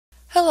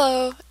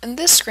Hello! In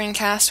this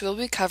screencast, we'll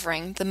be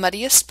covering the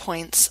muddiest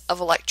points of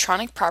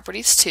electronic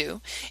properties 2,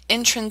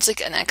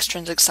 intrinsic and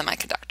extrinsic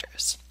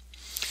semiconductors.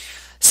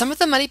 Some of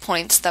the muddy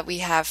points that we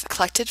have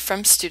collected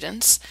from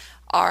students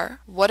are: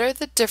 what are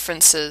the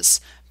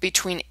differences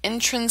between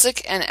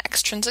intrinsic and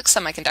extrinsic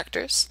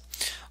semiconductors?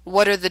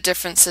 What are the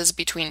differences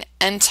between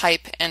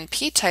N-type and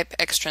P-type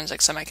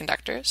extrinsic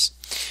semiconductors?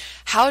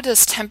 How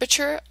does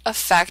temperature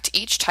affect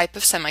each type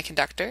of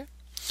semiconductor?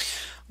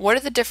 What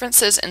are the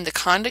differences in the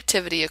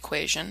conductivity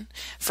equation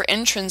for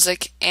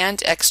intrinsic and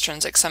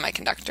extrinsic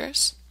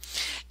semiconductors?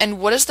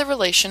 And what is the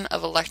relation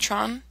of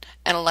electron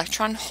and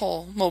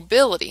electron-hole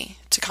mobility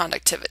to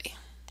conductivity?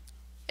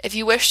 If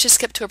you wish to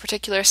skip to a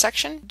particular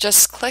section,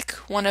 just click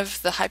one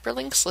of the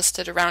hyperlinks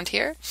listed around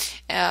here.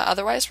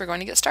 Otherwise, we're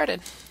going to get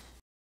started.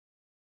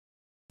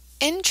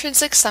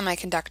 Intrinsic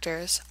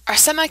semiconductors are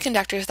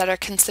semiconductors that are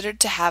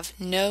considered to have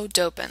no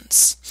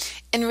dopants.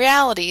 In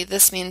reality,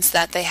 this means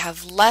that they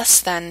have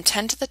less than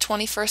 10 to the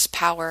 21st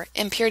power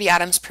impurity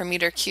atoms per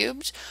meter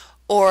cubed,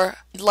 or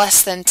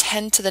less than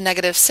 10 to the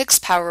negative 6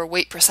 power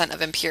weight percent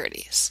of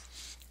impurities.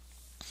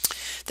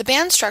 The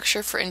band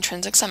structure for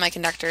intrinsic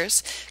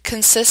semiconductors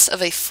consists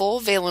of a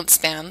full valence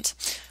band,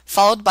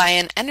 followed by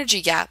an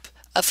energy gap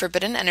of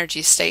forbidden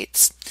energy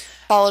states,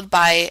 followed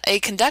by a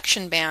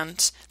conduction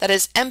band that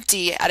is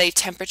empty at a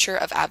temperature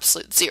of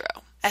absolute zero.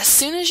 As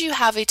soon as you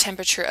have a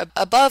temperature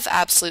above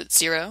absolute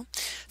zero,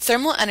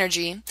 thermal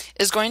energy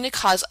is going to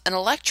cause an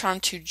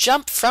electron to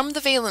jump from the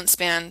valence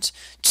band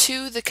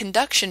to the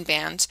conduction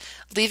band,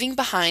 leaving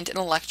behind an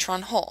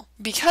electron hole.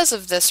 Because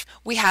of this,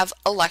 we have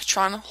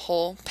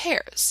electron-hole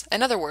pairs.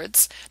 In other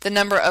words, the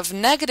number of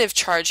negative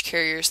charge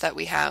carriers that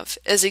we have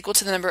is equal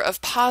to the number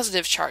of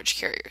positive charge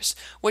carriers,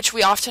 which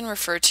we often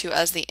refer to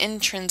as the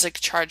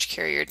intrinsic charge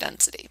carrier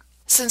density.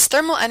 Since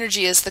thermal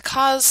energy is the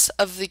cause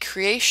of the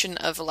creation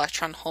of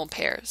electron-hole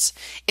pairs,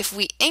 if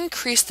we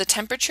increase the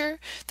temperature,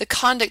 the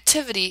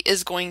conductivity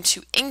is going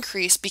to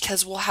increase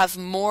because we'll have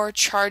more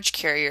charge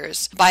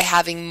carriers by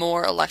having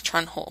more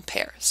electron-hole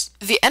pairs.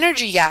 The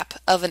energy gap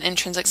of an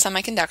intrinsic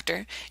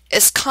semiconductor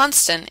is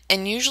constant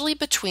and usually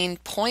between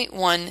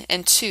 0.1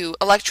 and 2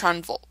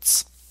 electron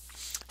volts.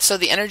 So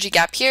the energy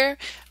gap here,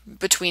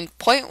 between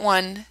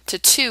 0.1 to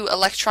 2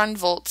 electron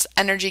volts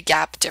energy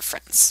gap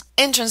difference.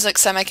 Intrinsic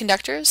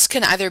semiconductors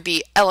can either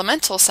be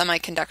elemental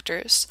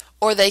semiconductors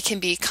or they can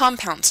be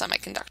compound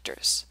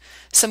semiconductors.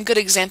 Some good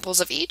examples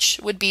of each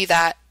would be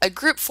that a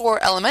group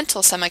 4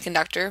 elemental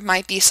semiconductor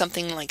might be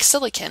something like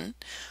silicon,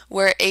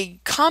 where a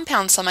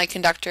compound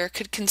semiconductor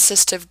could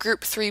consist of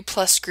group 3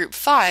 plus group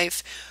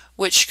 5,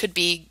 which could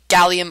be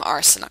gallium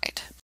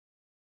arsenide.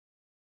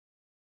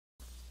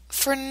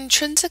 For an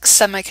intrinsic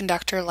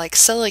semiconductor like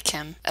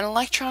silicon, an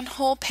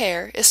electron-hole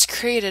pair is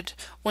created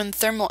when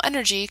thermal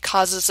energy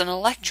causes an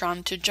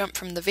electron to jump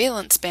from the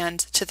valence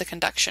band to the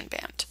conduction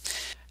band.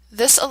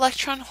 This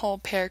electron-hole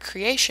pair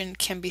creation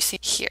can be seen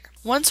here.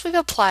 Once we've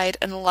applied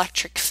an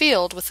electric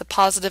field with a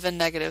positive and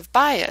negative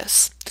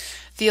bias,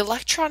 the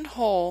electron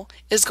hole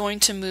is going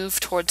to move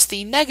towards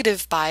the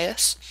negative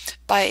bias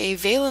by a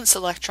valence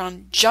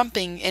electron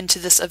jumping into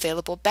this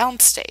available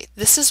bound state.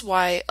 This is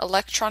why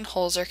electron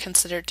holes are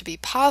considered to be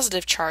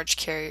positive charge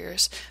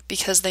carriers,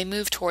 because they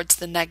move towards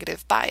the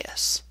negative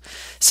bias.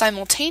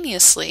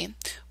 Simultaneously,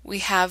 we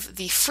have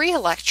the free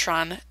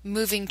electron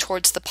moving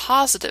towards the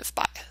positive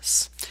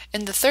bias.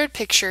 In the third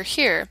picture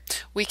here,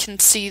 we can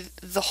see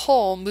the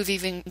hole move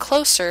even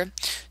closer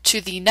to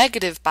the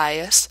negative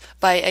bias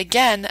by,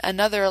 again,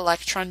 another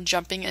electron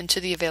jumping into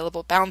the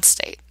available bound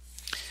state.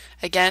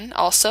 Again,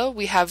 also,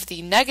 we have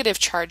the negative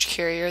charge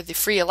carrier, the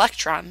free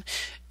electron,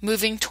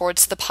 moving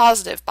towards the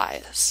positive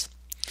bias.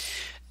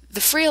 The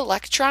free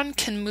electron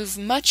can move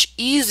much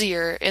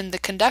easier in the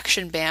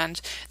conduction band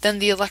than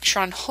the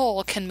electron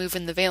hole can move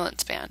in the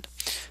valence band.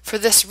 For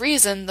this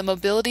reason, the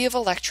mobility of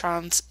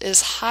electrons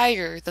is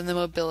higher than the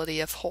mobility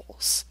of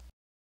holes.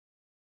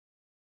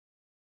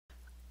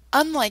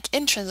 Unlike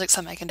intrinsic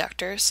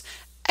semiconductors,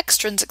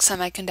 extrinsic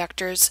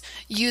semiconductors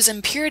use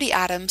impurity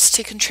atoms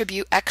to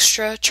contribute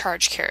extra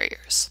charge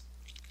carriers.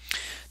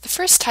 The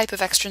first type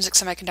of extrinsic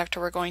semiconductor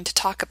we're going to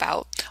talk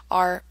about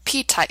are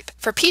P-type.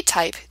 For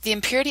P-type, the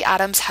impurity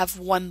atoms have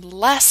one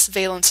less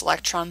valence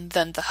electron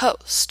than the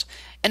host.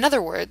 In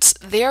other words,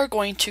 they are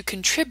going to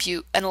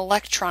contribute an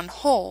electron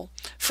hole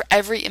for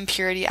every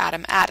impurity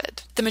atom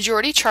added. The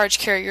majority charge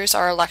carriers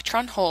are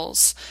electron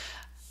holes,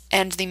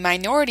 and the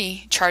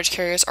minority charge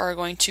carriers are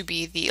going to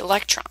be the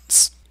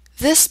electrons.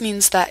 This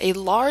means that a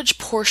large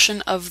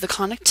portion of the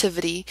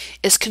conductivity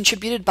is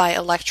contributed by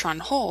electron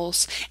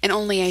holes, and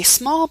only a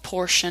small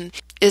portion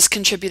is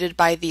contributed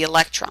by the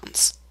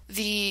electrons.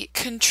 The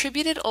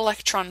contributed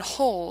electron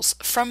holes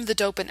from the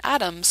dopant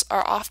atoms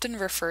are often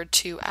referred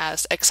to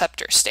as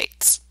acceptor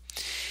states.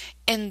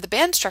 In the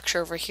band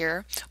structure over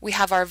here, we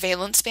have our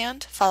valence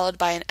band, followed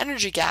by an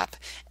energy gap,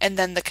 and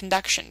then the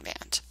conduction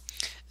band.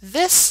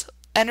 This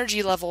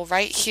energy level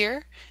right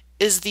here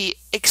is the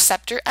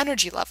acceptor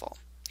energy level,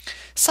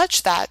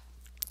 such that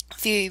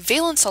the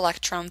valence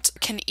electrons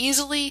can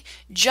easily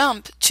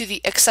jump to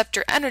the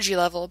acceptor energy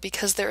level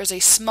because there is a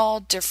small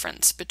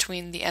difference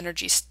between the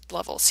energy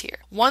levels here.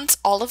 Once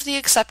all of the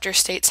acceptor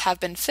states have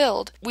been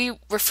filled, we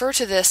refer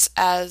to this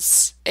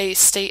as a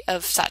state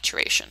of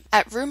saturation.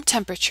 At room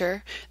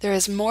temperature, there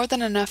is more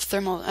than enough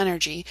thermal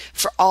energy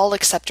for all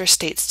acceptor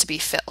states to be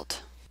filled.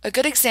 A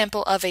good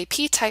example of a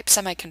p-type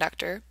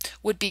semiconductor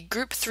would be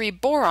group 3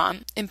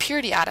 boron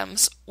impurity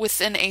atoms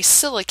within a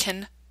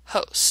silicon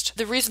host.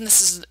 The reason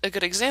this is a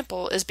good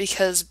example is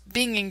because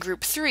being in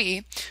group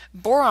 3,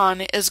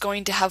 boron is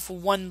going to have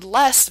one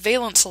less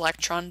valence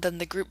electron than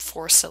the group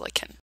 4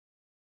 silicon.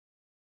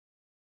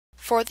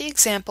 For the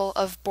example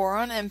of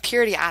boron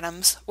impurity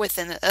atoms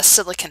within a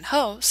silicon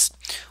host,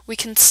 we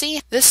can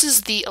see this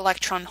is the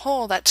electron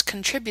hole that's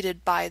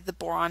contributed by the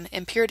boron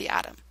impurity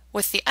atom.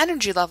 With the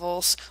energy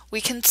levels,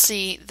 we can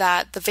see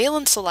that the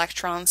valence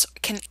electrons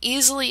can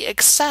easily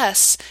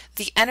access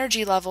the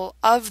energy level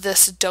of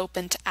this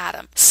dopant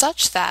atom,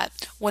 such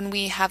that when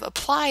we have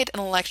applied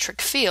an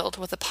electric field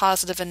with a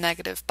positive and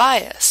negative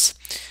bias,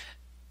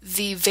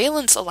 the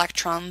valence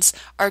electrons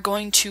are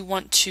going to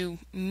want to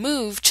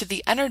move to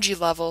the energy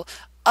level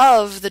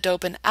of the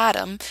dopant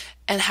atom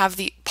and have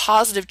the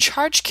positive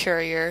charge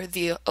carrier,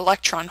 the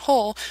electron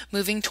hole,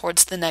 moving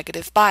towards the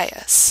negative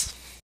bias.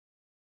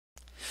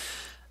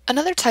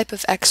 Another type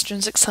of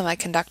extrinsic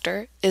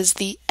semiconductor is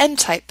the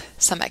N-type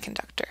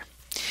semiconductor.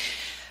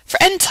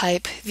 For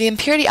N-type, the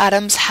impurity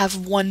atoms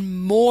have one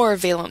more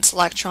valence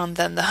electron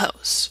than the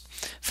host.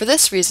 For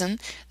this reason,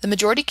 the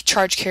majority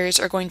charge carriers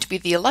are going to be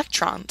the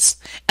electrons,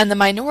 and the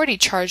minority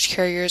charge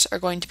carriers are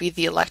going to be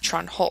the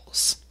electron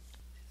holes.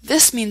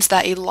 This means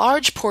that a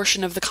large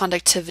portion of the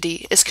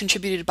conductivity is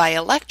contributed by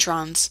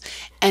electrons,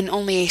 and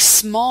only a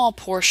small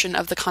portion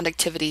of the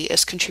conductivity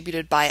is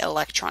contributed by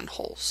electron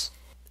holes.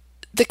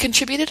 The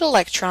contributed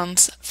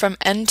electrons from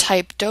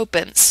N-type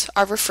dopants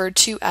are referred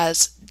to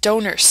as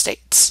donor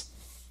states.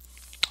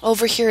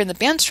 Over here in the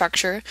band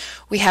structure,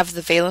 we have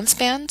the valence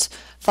band,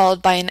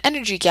 followed by an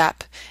energy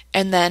gap,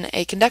 and then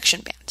a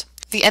conduction band.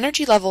 The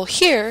energy level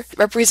here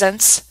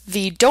represents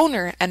the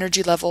donor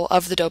energy level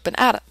of the dopant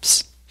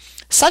atoms,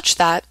 such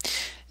that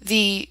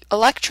the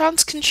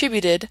electrons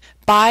contributed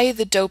by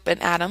the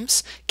dopant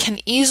atoms can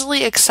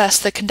easily access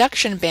the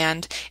conduction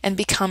band and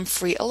become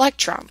free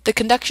electron. The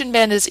conduction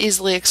band is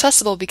easily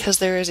accessible because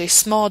there is a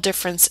small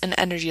difference in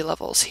energy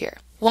levels here.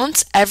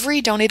 Once every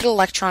donated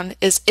electron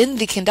is in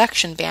the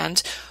conduction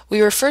band,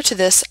 we refer to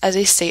this as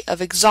a state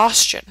of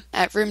exhaustion.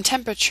 At room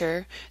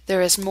temperature,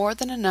 there is more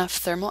than enough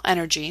thermal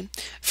energy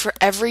for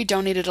every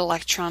donated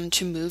electron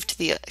to move to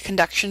the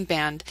conduction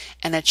band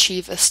and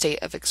achieve a state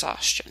of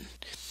exhaustion.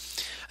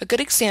 A good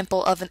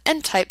example of an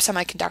N-type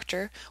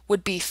semiconductor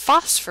would be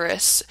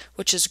phosphorus,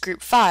 which is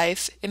group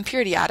 5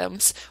 impurity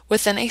atoms,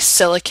 within a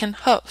silicon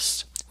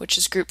host, which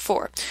is group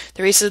 4.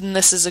 The reason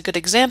this is a good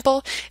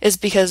example is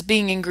because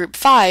being in group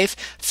 5,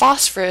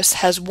 phosphorus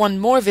has one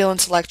more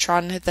valence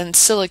electron than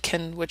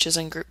silicon, which is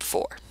in group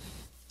 4.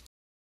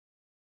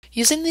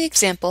 Using the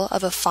example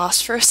of a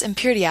phosphorus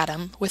impurity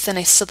atom within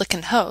a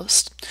silicon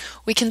host,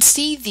 we can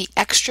see the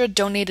extra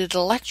donated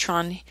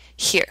electron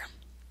here.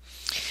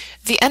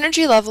 The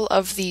energy level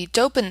of the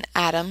dopant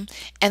atom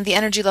and the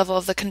energy level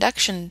of the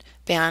conduction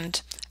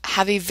band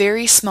have a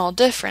very small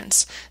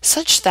difference,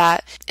 such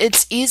that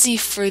it's easy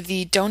for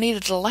the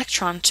donated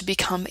electron to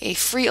become a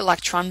free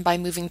electron by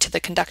moving to the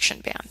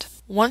conduction band.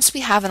 Once we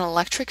have an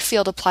electric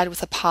field applied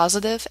with a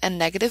positive and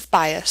negative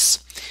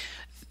bias,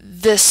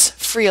 this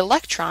free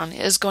electron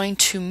is going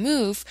to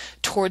move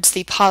towards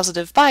the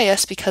positive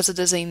bias because it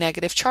is a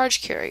negative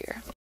charge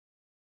carrier.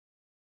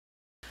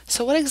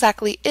 So what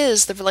exactly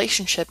is the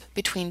relationship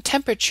between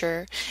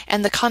temperature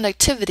and the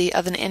conductivity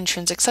of an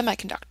intrinsic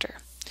semiconductor?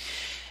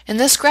 In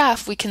this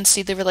graph, we can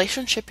see the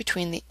relationship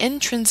between the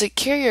intrinsic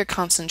carrier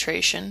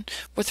concentration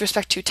with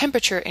respect to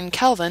temperature in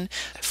Kelvin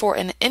for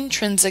an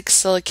intrinsic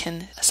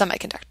silicon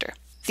semiconductor.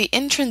 The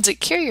intrinsic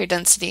carrier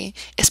density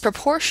is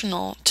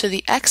proportional to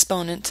the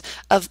exponent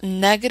of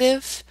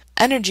negative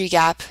energy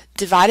gap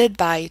divided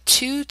by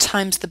 2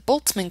 times the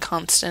Boltzmann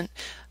constant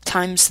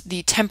times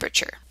the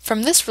temperature.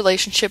 From this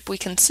relationship, we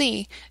can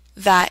see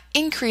that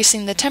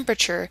increasing the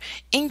temperature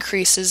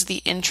increases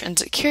the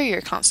intrinsic carrier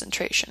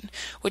concentration,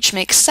 which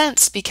makes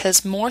sense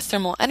because more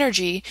thermal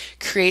energy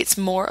creates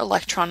more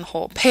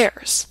electron-hole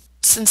pairs.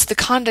 Since the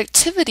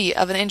conductivity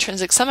of an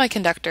intrinsic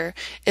semiconductor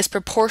is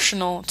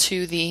proportional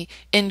to the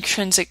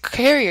intrinsic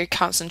carrier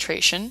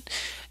concentration,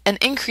 an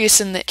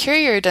increase in the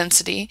carrier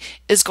density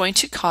is going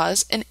to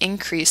cause an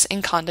increase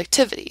in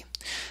conductivity.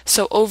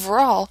 So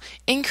overall,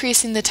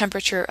 increasing the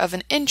temperature of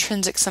an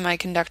intrinsic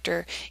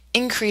semiconductor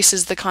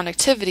increases the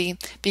conductivity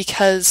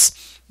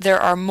because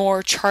there are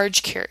more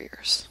charge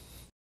carriers.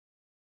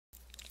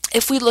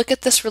 If we look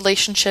at this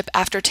relationship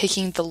after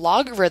taking the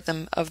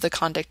logarithm of the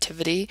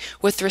conductivity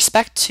with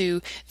respect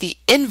to the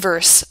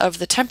inverse of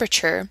the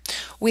temperature,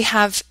 we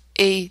have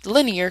a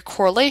linear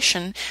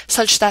correlation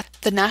such that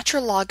the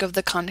natural log of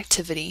the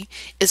conductivity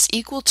is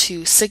equal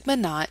to sigma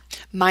naught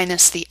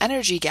minus the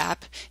energy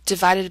gap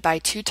divided by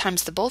 2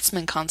 times the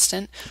Boltzmann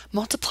constant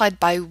multiplied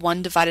by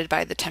 1 divided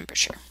by the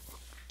temperature.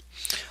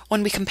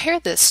 When we compare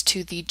this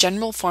to the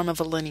general form of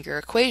a linear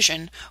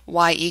equation,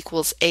 y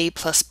equals a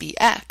plus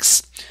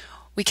bx,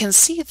 we can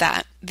see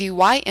that the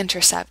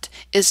y-intercept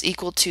is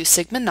equal to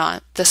sigma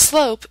naught, the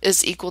slope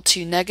is equal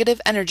to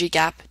negative energy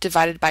gap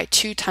divided by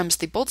 2 times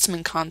the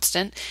Boltzmann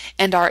constant,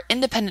 and our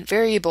independent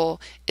variable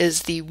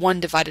is the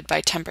 1 divided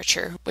by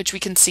temperature, which we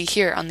can see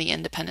here on the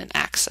independent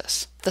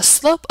axis. The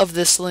slope of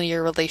this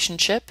linear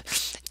relationship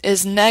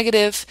is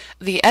negative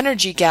the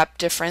energy gap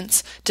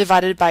difference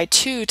divided by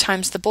 2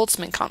 times the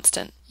Boltzmann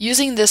constant.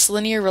 Using this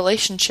linear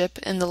relationship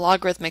in the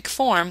logarithmic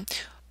form,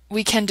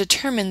 we can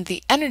determine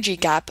the energy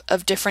gap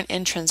of different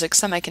intrinsic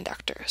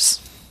semiconductors.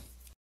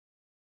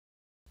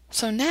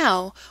 So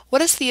now,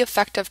 what is the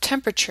effect of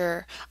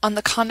temperature on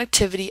the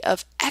conductivity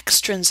of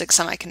extrinsic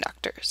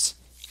semiconductors?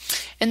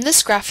 In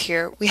this graph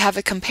here, we have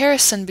a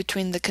comparison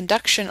between the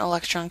conduction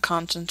electron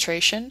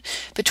concentration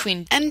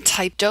between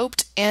N-type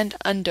doped and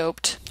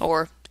undoped,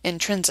 or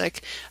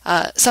intrinsic,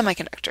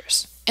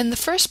 semiconductors. In the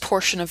first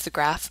portion of the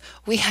graph,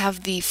 we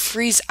have the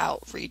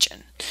freeze-out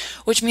region,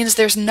 which means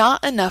there's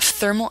not enough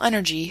thermal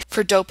energy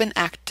for dopant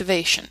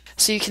activation.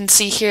 So you can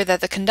see here that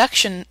the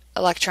conduction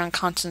electron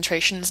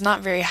concentration is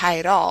not very high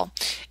at all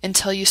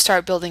until you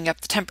start building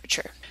up the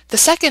temperature. The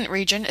second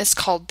region is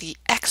called the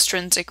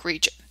extrinsic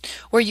region,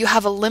 where you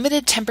have a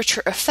limited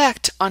temperature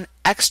effect on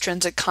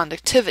extrinsic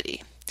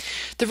conductivity.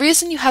 The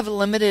reason you have a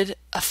limited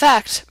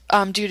effect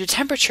due to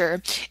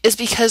temperature is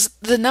because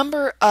the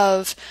number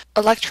of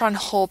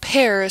electron-hole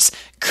pairs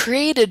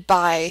created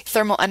by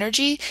thermal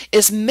energy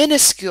is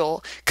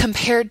minuscule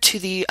compared to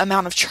the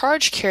amount of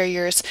charge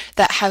carriers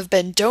that have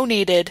been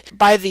donated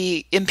by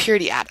the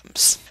impurity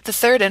atoms. The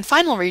third and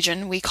final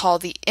region we call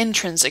the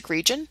intrinsic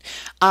region.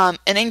 An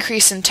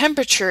increase in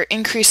temperature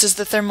increases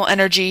the thermal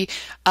energy,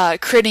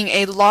 creating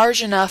a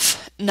large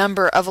enough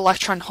number of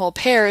electron-hole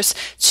pairs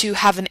to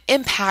have an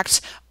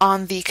impact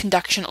on the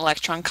conduction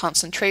electron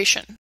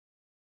concentration.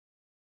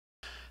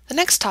 The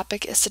next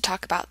topic is to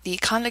talk about the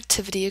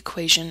conductivity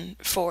equation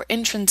for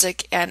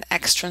intrinsic and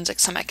extrinsic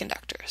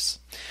semiconductors.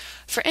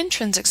 For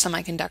intrinsic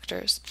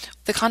semiconductors,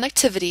 the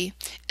conductivity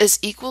is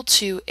equal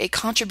to a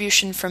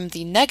contribution from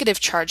the negative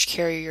charge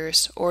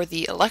carriers, or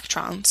the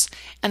electrons,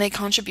 and a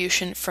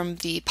contribution from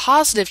the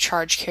positive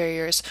charge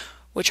carriers,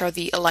 which are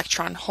the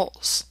electron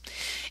holes.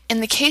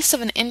 In the case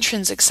of an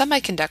intrinsic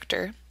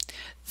semiconductor,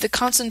 the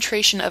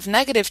concentration of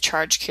negative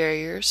charge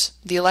carriers,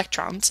 the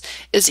electrons,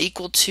 is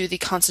equal to the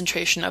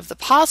concentration of the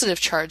positive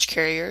charge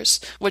carriers,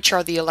 which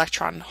are the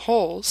electron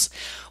holes,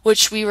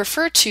 which we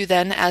refer to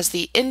then as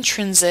the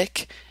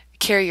intrinsic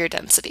carrier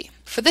density.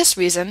 For this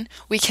reason,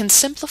 we can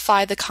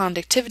simplify the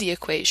conductivity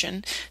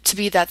equation to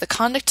be that the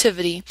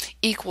conductivity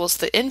equals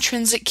the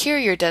intrinsic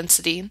carrier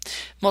density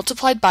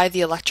multiplied by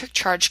the electric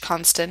charge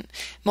constant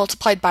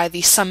multiplied by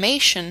the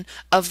summation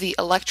of the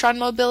electron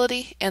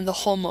mobility and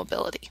the hole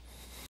mobility.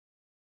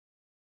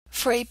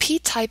 For a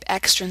p-type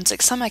extrinsic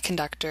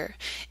semiconductor,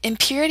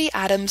 impurity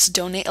atoms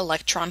donate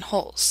electron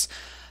holes,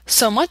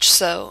 so much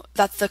so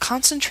that the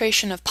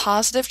concentration of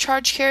positive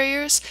charge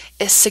carriers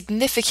is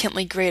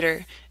significantly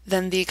greater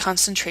than the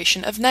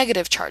concentration of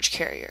negative charge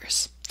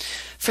carriers.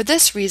 For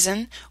this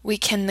reason, we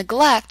can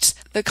neglect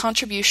the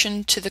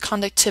contribution to the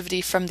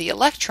conductivity from the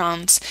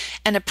electrons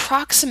and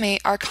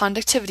approximate our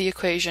conductivity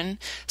equation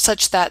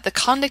such that the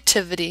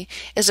conductivity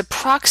is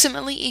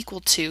approximately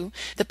equal to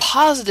the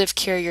positive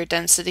carrier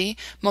density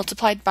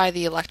multiplied by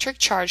the electric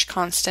charge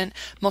constant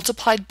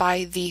multiplied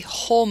by the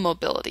hole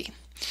mobility.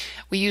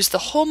 We use the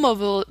hole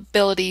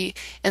mobility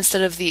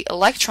instead of the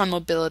electron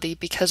mobility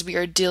because we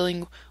are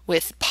dealing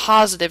with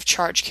positive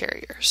charge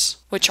carriers,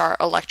 which are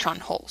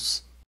electron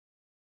holes.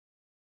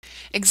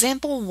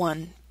 Example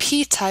 1,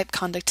 p-type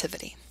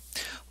conductivity.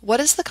 What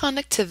is the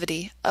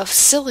conductivity of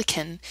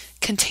silicon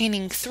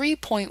containing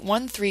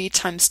 3.13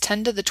 times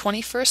 10 to the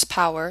 21st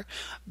power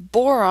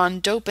boron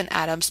dopant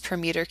atoms per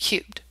meter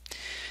cubed?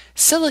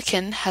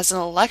 Silicon has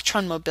an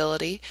electron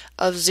mobility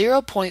of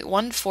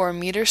 0.14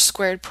 meters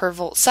squared per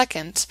volt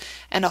second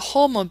and a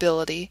hole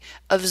mobility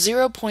of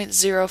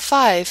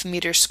 0.05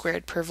 meters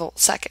squared per volt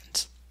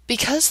second.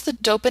 Because the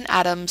dopant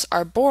atoms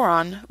are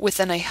boron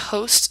within a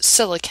host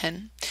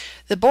silicon,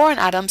 the boron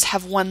atoms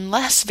have one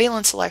less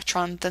valence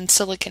electron than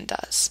silicon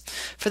does.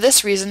 For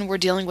this reason, we're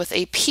dealing with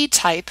a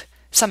p-type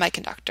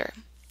semiconductor.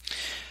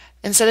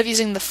 Instead of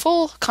using the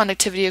full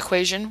conductivity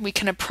equation, we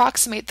can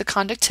approximate the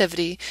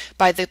conductivity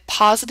by the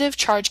positive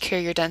charge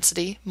carrier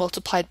density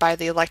multiplied by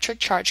the electric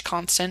charge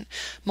constant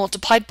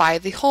multiplied by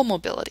the hole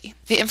mobility.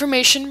 The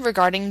information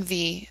regarding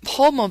the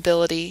hole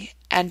mobility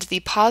and the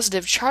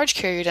positive charge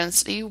carrier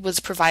density was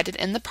provided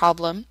in the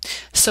problem,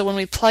 so when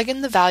we plug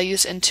in the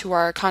values into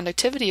our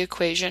conductivity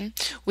equation,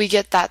 we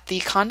get that the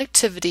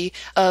conductivity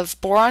of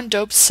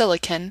boron-doped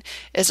silicon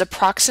is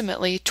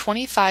approximately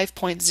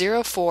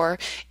 25.04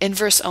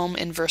 inverse ohm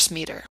inverse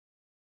meter.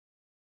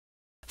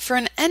 For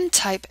an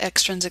N-type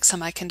extrinsic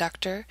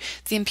semiconductor,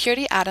 the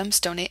impurity atoms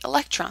donate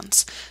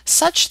electrons,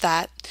 such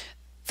that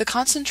the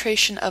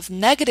concentration of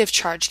negative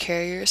charge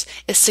carriers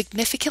is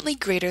significantly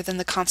greater than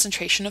the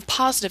concentration of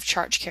positive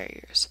charge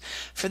carriers.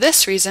 For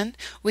this reason,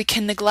 we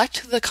can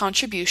neglect the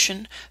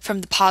contribution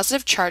from the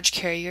positive charge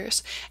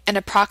carriers and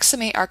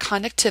approximate our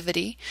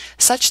conductivity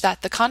such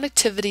that the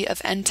conductivity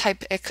of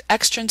N-type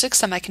extrinsic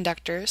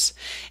semiconductors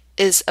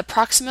is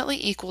approximately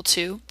equal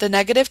to the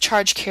negative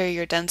charge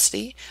carrier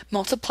density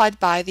multiplied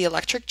by the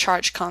electric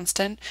charge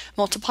constant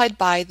multiplied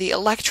by the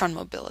electron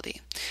mobility.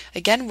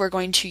 Again, we're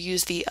going to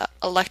use the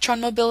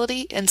electron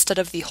mobility instead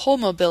of the hole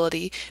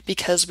mobility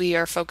because we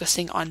are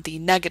focusing on the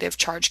negative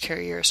charge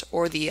carriers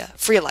or the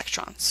free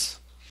electrons.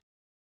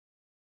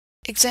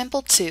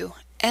 Example 2,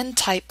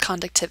 N-type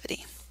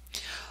conductivity.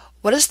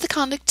 What is the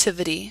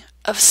conductivity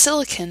of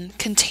silicon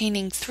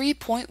containing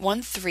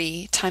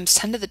 3.13 times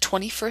 10 to the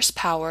 21st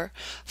power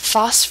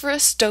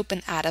phosphorus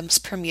dopant atoms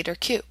per meter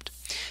cubed?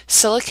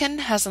 Silicon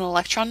has an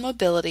electron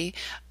mobility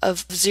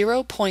of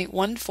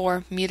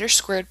 0.14 meters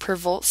squared per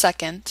volt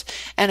second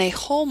and a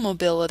hole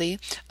mobility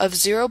of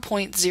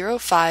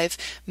 0.05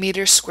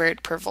 meters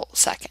squared per volt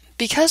second.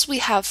 Because we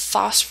have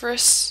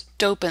phosphorus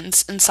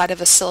dopants inside of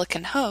a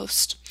silicon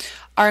host,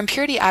 our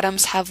impurity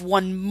atoms have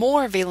one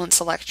more valence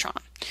electron.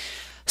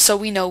 So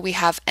we know we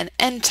have an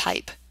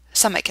N-type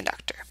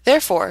semiconductor.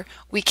 Therefore,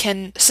 we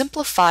can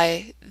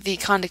simplify the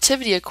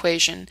conductivity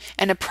equation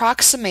and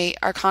approximate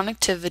our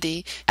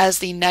conductivity as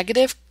the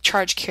negative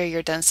charge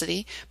carrier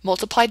density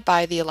multiplied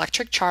by the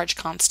electric charge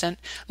constant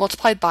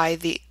multiplied by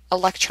the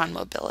electron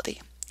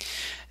mobility.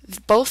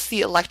 Both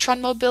the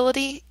electron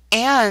mobility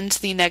and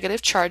the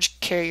negative charge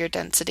carrier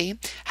density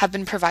have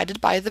been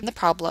provided by the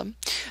problem.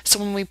 So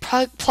when we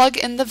plug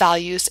in the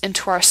values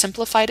into our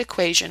simplified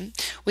equation,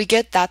 we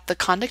get that the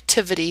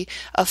conductivity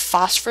of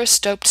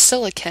phosphorus-doped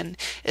silicon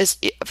is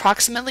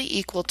approximately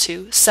equal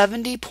to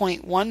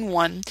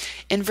 70.11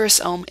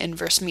 inverse ohm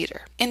inverse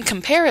meter. In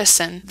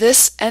comparison,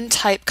 this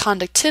N-type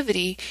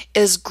conductivity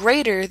is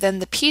greater than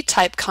the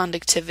P-type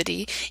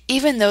conductivity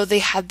even though they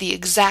had the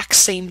exact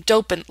same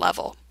dopant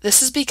level.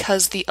 This is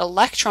because the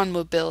electron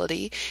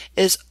mobility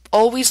is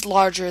always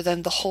larger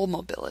than the hole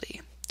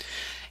mobility.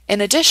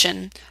 In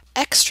addition,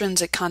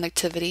 extrinsic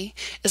conductivity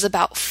is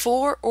about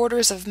 4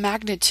 orders of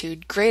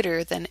magnitude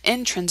greater than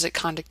intrinsic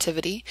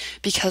conductivity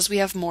because we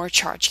have more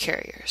charge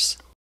carriers.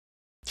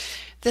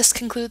 This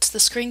concludes the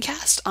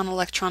screencast on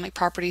Electronic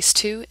Properties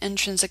 2,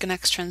 Intrinsic and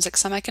Extrinsic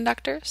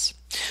Semiconductors.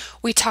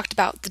 We talked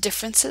about the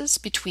differences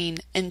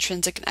between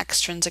intrinsic and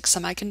extrinsic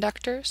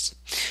semiconductors.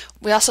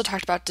 We also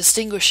talked about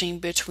distinguishing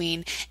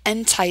between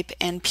N-type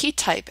and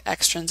P-type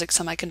extrinsic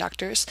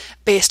semiconductors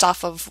based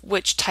off of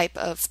which type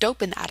of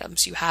dopant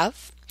atoms you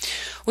have.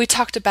 We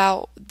talked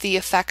about the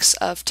effects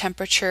of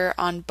temperature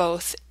on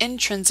both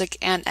intrinsic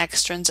and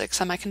extrinsic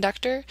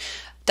semiconductor.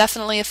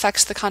 Definitely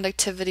affects the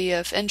conductivity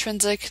of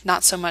intrinsic,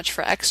 not so much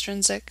for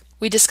extrinsic.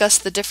 We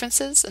discussed the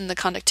differences in the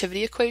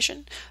conductivity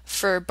equation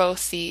for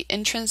both the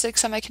intrinsic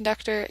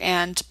semiconductor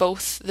and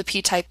both the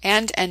P-type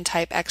and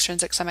N-type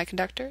extrinsic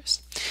semiconductors.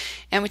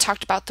 And we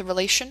talked about the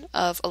relation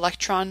of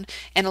electron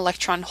and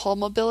electron-hole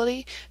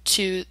mobility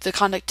to the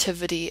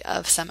conductivity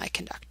of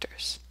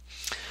semiconductors.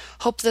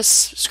 Hope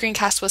this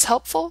screencast was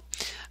helpful.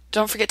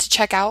 Don't forget to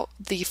check out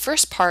the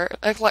first part,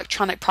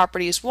 Electronic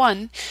Properties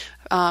 1.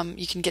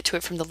 You can get to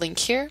it from the link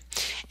here.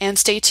 And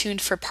stay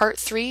tuned for part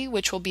 3,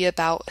 which will be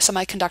about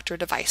semiconductor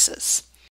devices.